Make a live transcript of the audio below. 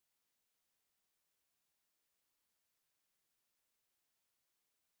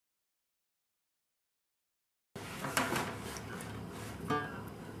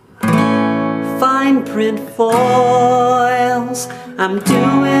fine print foils. I'm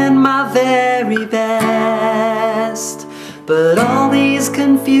doing my very best, but all these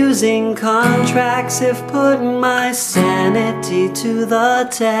confusing contracts have put my sanity to the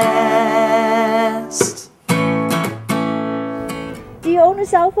test. Do you own a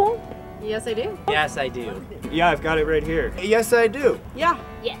cell phone? Yes, I do. Yes, I do. Yeah, I've got it right here. Yes, I do. Yeah.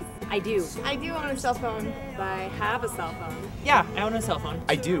 Yes, I do. I do own a cell phone. I have a cell phone. Yeah, I own a cell phone.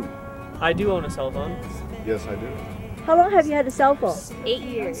 I do. I do own a cell phone. Yes, I do. How long have you had a cell phone? 8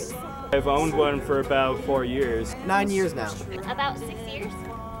 years. I've owned one for about 4 years. 9 years now. About 6 years.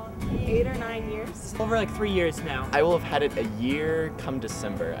 8 or 9 years. Over like 3 years now. I will have had it a year come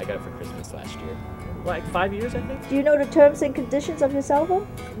December. I got it for Christmas last year. Like 5 years, I think? Do you know the terms and conditions of your cell phone?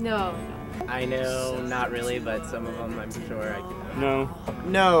 No. I know, not really, but some of them I'm sure I can. No.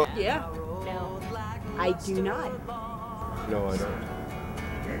 No. Yeah. No. I do not. No, I don't.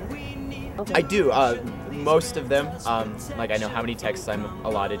 Okay. I do. Most of them. Like I know how many texts I'm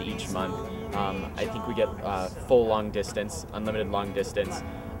allotted each month. I think we get full long distance, unlimited long distance.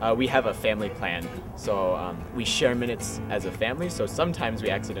 We have a family plan, so we share minutes as a family, so sometimes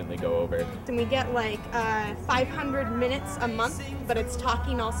we accidentally go over. And we get like 500 minutes a month, but it's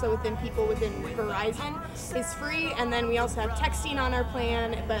talking also within people within Verizon is free, and then we also have texting on our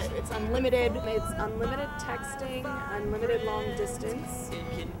plan, but it's unlimited. It's unlimited texting, unlimited long distance,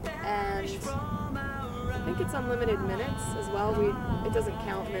 and I think it's unlimited minutes as well. It doesn't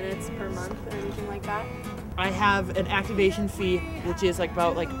count minutes per month or anything like that. I have an activation fee, which is like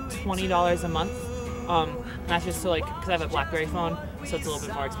about like $20 a month. That's just so like, because I have a BlackBerry phone, so it's a little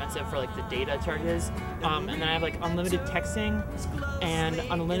bit more expensive for like the data charges. And then I have like unlimited texting and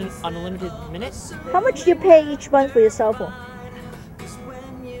unlimited minutes. How much do you pay each month for your cell phone?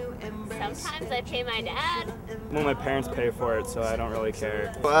 Sometimes I pay my dad. Well, my parents pay for it, so I don't really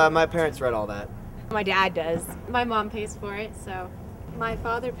care. My parents read all that. My dad does. My mom pays for it, so my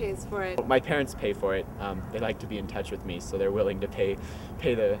father pays for it. My parents pay for it. They like to be in touch with me, so they're willing to pay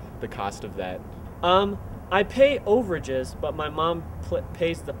the cost of that. I pay overages, but my mom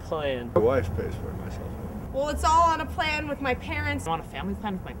pays the plan. My wife pays for it myself. Well, it's all on a plan with my parents. I'm on a family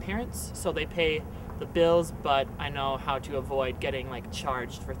plan with my parents, so they pay the bills, but I know how to avoid getting like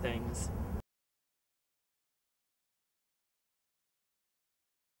charged for things.